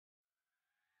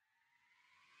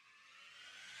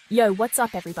Yo, what's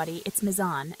up everybody? It's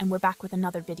Mizan and we're back with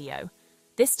another video.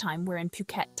 This time we're in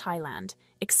Phuket, Thailand,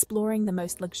 exploring the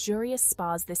most luxurious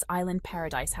spas this island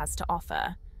paradise has to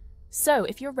offer. So,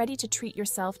 if you're ready to treat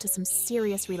yourself to some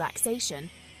serious relaxation,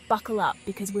 buckle up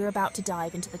because we're about to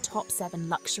dive into the top 7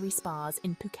 luxury spas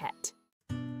in Phuket.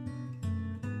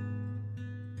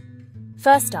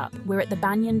 First up, we're at the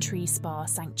Banyan Tree Spa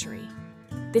Sanctuary.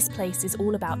 This place is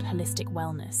all about holistic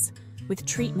wellness, with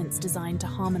treatments designed to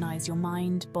harmonize your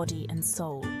mind, body, and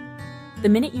soul. The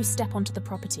minute you step onto the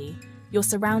property, you're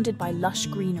surrounded by lush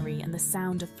greenery and the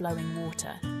sound of flowing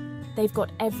water. They've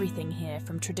got everything here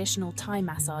from traditional Thai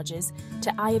massages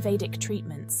to Ayurvedic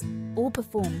treatments, all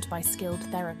performed by skilled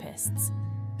therapists.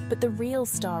 But the real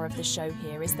star of the show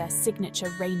here is their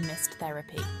signature rain mist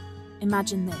therapy.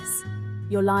 Imagine this.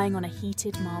 You're lying on a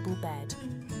heated marble bed,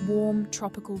 warm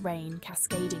tropical rain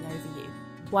cascading over you,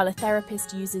 while a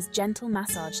therapist uses gentle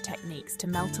massage techniques to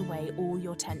melt away all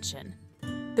your tension.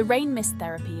 The rain mist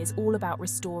therapy is all about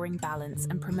restoring balance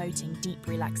and promoting deep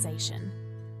relaxation.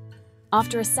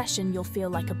 After a session, you'll feel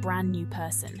like a brand new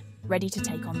person, ready to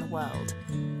take on the world.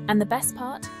 And the best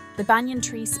part? The Banyan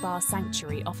Tree Spa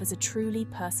Sanctuary offers a truly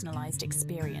personalized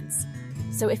experience.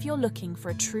 So if you're looking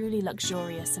for a truly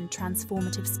luxurious and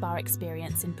transformative spa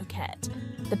experience in Phuket,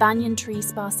 the Banyan Tree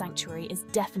Spa Sanctuary is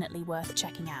definitely worth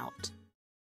checking out.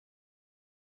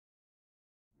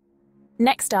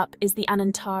 Next up is the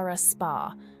Anantara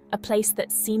Spa, a place that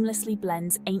seamlessly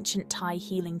blends ancient Thai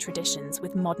healing traditions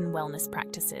with modern wellness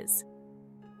practices.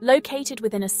 Located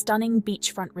within a stunning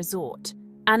beachfront resort,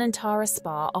 Anantara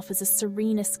Spa offers a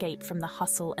serene escape from the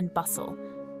hustle and bustle.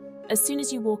 As soon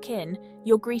as you walk in,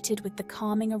 you're greeted with the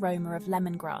calming aroma of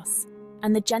lemongrass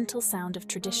and the gentle sound of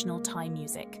traditional Thai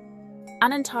music.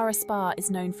 Anantara Spa is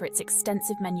known for its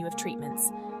extensive menu of treatments,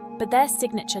 but their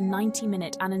signature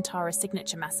 90-minute Anantara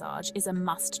signature massage is a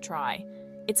must-try.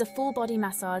 It's a full-body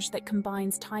massage that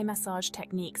combines Thai massage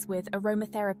techniques with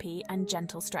aromatherapy and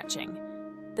gentle stretching.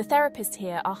 The therapists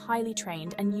here are highly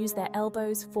trained and use their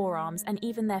elbows, forearms, and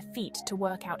even their feet to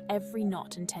work out every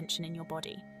knot and tension in your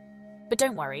body. But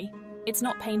don't worry, it's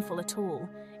not painful at all.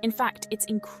 In fact, it's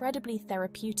incredibly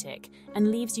therapeutic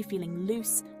and leaves you feeling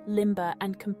loose, limber,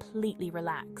 and completely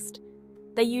relaxed.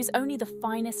 They use only the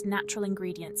finest natural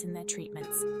ingredients in their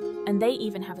treatments, and they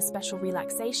even have a special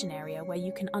relaxation area where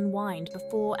you can unwind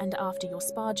before and after your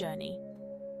spa journey.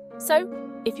 So,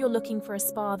 if you're looking for a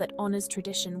spa that honors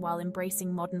tradition while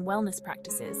embracing modern wellness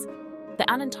practices, the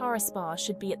Anantara Spa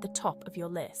should be at the top of your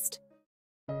list.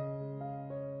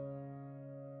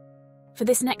 For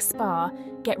this next spa,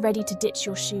 get ready to ditch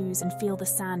your shoes and feel the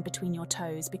sand between your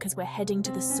toes because we're heading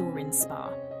to the Surin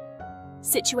Spa.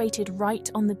 Situated right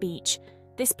on the beach,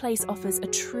 this place offers a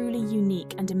truly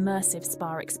unique and immersive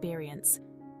spa experience.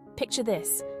 Picture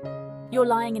this. You're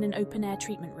lying in an open-air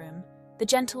treatment room, the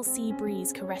gentle sea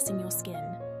breeze caressing your skin,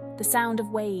 the sound of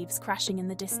waves crashing in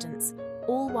the distance,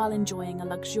 all while enjoying a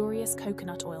luxurious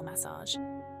coconut oil massage.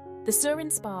 The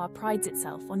Surin Spa prides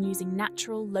itself on using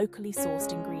natural, locally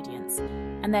sourced ingredients,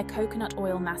 and their coconut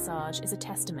oil massage is a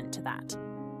testament to that.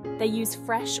 They use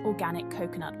fresh, organic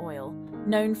coconut oil,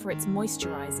 known for its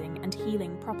moisturizing and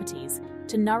healing properties,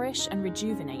 to nourish and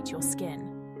rejuvenate your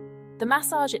skin. The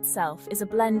massage itself is a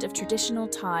blend of traditional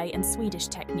Thai and Swedish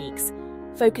techniques,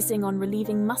 focusing on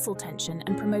relieving muscle tension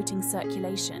and promoting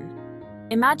circulation.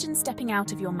 Imagine stepping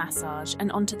out of your massage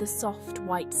and onto the soft,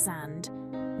 white sand,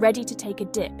 ready to take a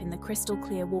dip in the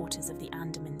crystal-clear waters of the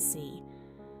Andaman Sea.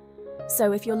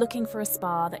 So if you're looking for a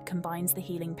spa that combines the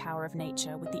healing power of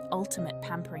nature with the ultimate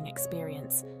pampering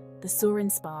experience, the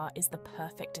Surin Spa is the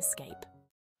perfect escape.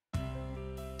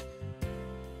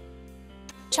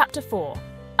 Chapter 4.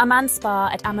 Aman Spa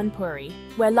at Amanpuri,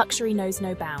 where luxury knows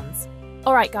no bounds.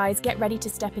 Alright guys, get ready to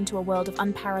step into a world of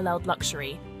unparalleled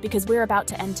luxury, because we're about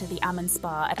to enter the Aman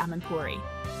Spa at Amanpuri.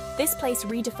 This place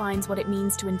redefines what it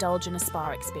means to indulge in a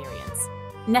spa experience.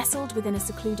 Nestled within a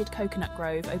secluded coconut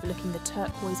grove overlooking the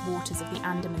turquoise waters of the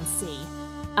Andaman Sea,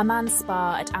 Aman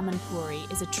Spa at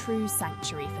Amanpuri is a true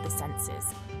sanctuary for the senses.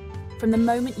 From the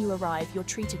moment you arrive, you're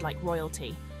treated like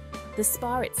royalty. The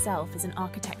spa itself is an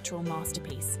architectural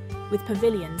masterpiece, with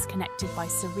pavilions connected by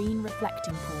serene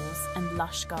reflecting pools and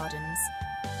lush gardens.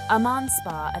 Aman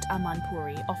Spa at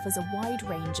Amanpuri offers a wide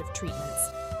range of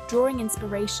treatments, drawing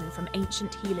inspiration from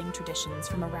ancient healing traditions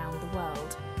from around the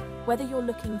world. Whether you're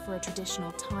looking for a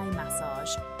traditional Thai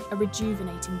massage, a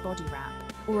rejuvenating body wrap,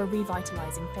 or a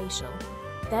revitalizing facial,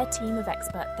 their team of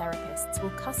expert therapists will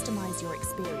customize your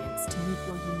experience to meet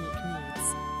your unique needs.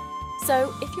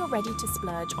 So, if you're ready to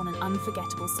splurge on an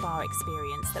unforgettable spa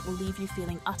experience that will leave you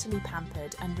feeling utterly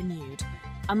pampered and renewed,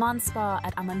 Aman Spa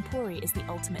at Amanpuri is the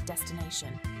ultimate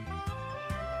destination.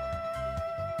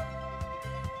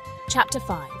 Chapter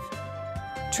 5.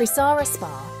 Trisara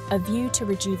Spa, a view to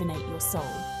rejuvenate your soul.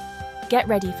 Get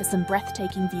ready for some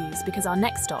breathtaking views because our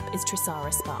next stop is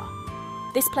Trisara Spa.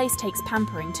 This place takes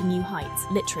pampering to new heights,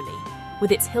 literally,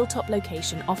 with its hilltop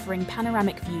location offering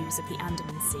panoramic views of the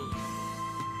Andaman Sea.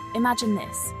 Imagine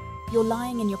this. You're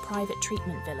lying in your private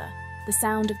treatment villa, the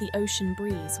sound of the ocean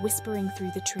breeze whispering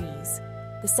through the trees,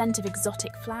 the scent of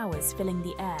exotic flowers filling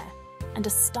the air, and a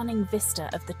stunning vista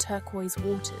of the turquoise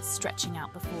waters stretching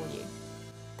out before you.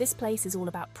 This place is all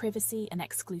about privacy and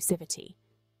exclusivity.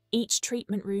 Each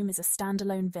treatment room is a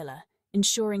standalone villa,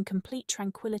 ensuring complete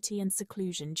tranquility and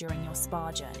seclusion during your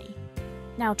spa journey.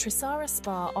 Now, Trisara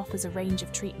Spa offers a range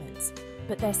of treatments,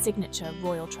 but their signature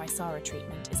Royal Trisara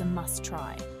treatment is a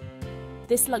must-try.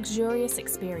 This luxurious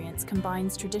experience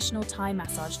combines traditional Thai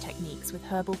massage techniques with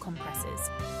herbal compresses,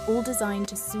 all designed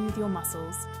to soothe your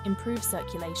muscles, improve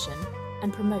circulation,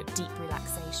 and promote deep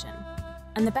relaxation.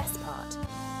 And the best part?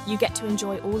 You get to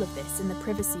enjoy all of this in the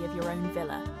privacy of your own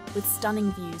villa, with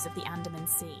stunning views of the Andaman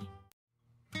Sea.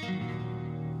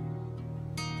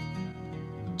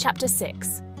 Chapter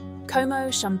 6. Como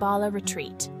Shambhala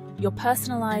Retreat, your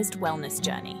personalized wellness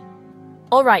journey.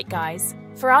 Alright guys,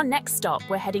 for our next stop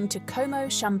we're heading to Como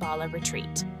Shambhala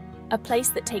Retreat, a place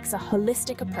that takes a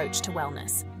holistic approach to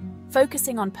wellness,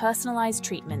 focusing on personalized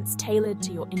treatments tailored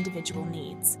to your individual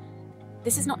needs.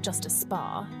 This is not just a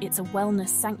spa, it's a wellness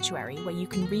sanctuary where you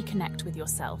can reconnect with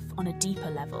yourself on a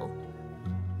deeper level.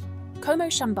 Como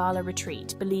Shambhala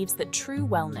Retreat believes that true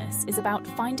wellness is about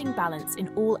finding balance in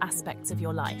all aspects of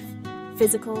your life,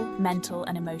 physical, mental,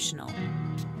 and emotional.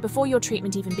 Before your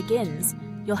treatment even begins,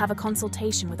 you'll have a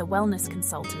consultation with a wellness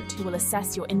consultant who will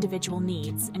assess your individual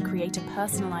needs and create a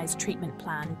personalized treatment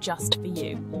plan just for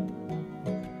you.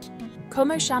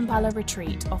 Como Shambhala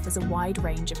Retreat offers a wide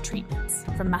range of treatments,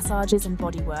 from massages and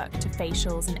bodywork to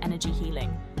facials and energy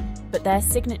healing. But their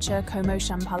signature Como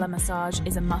Shambhala massage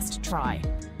is a must-try.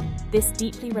 This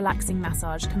deeply relaxing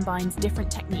massage combines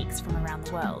different techniques from around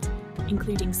the world,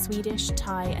 including Swedish,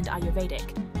 Thai, and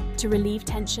Ayurvedic, to relieve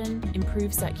tension,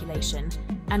 improve circulation,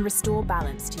 and restore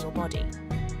balance to your body.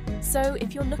 So,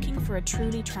 if you're looking for a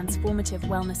truly transformative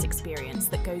wellness experience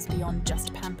that goes beyond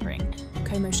just pampering,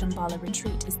 Como Shambhala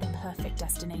Retreat is the perfect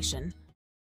destination.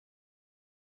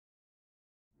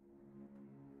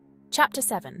 Chapter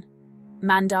 7.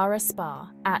 Mandara Spa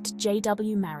at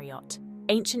JW Marriott.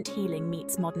 Ancient healing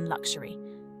meets modern luxury.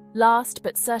 Last,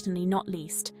 but certainly not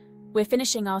least, we're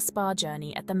finishing our spa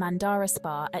journey at the Mandara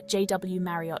Spa at JW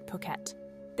Marriott Phuket.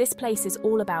 This place is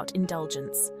all about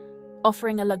indulgence,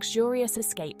 offering a luxurious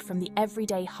escape from the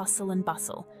everyday hustle and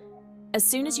bustle. As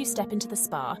soon as you step into the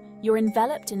spa, you're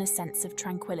enveloped in a sense of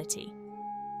tranquility.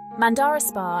 Mandara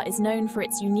Spa is known for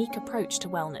its unique approach to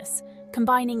wellness,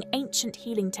 combining ancient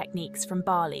healing techniques from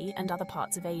Bali and other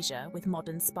parts of Asia with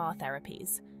modern spa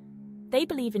therapies. They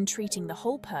believe in treating the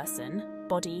whole person,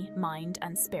 body, mind,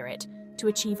 and spirit, to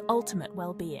achieve ultimate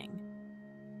well-being.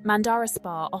 Mandara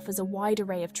Spa offers a wide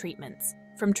array of treatments,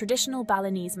 from traditional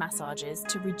Balinese massages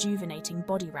to rejuvenating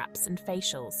body wraps and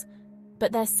facials,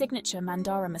 but their signature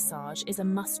Mandara massage is a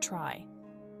must-try.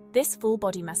 This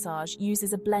full-body massage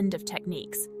uses a blend of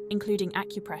techniques, including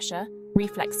acupressure,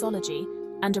 reflexology,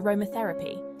 and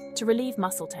aromatherapy, to relieve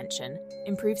muscle tension,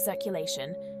 improve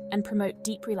circulation, and promote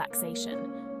deep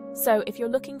relaxation. So, if you're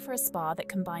looking for a spa that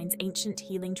combines ancient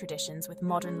healing traditions with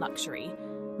modern luxury,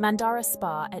 Mandara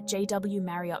Spa at JW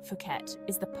Marriott Phuket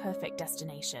is the perfect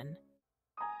destination.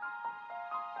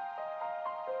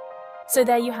 So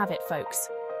there you have it, folks,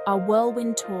 our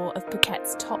whirlwind tour of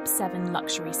Phuket's top 7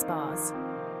 luxury spas.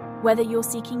 Whether you're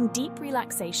seeking deep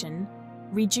relaxation,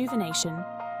 rejuvenation,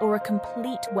 or a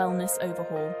complete wellness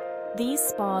overhaul, these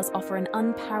spas offer an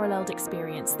unparalleled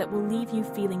experience that will leave you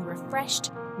feeling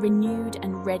refreshed, renewed,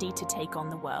 and ready to take on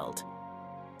the world.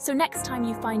 So next time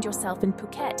you find yourself in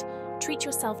Phuket, treat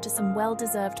yourself to some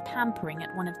well-deserved pampering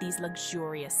at one of these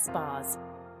luxurious spas.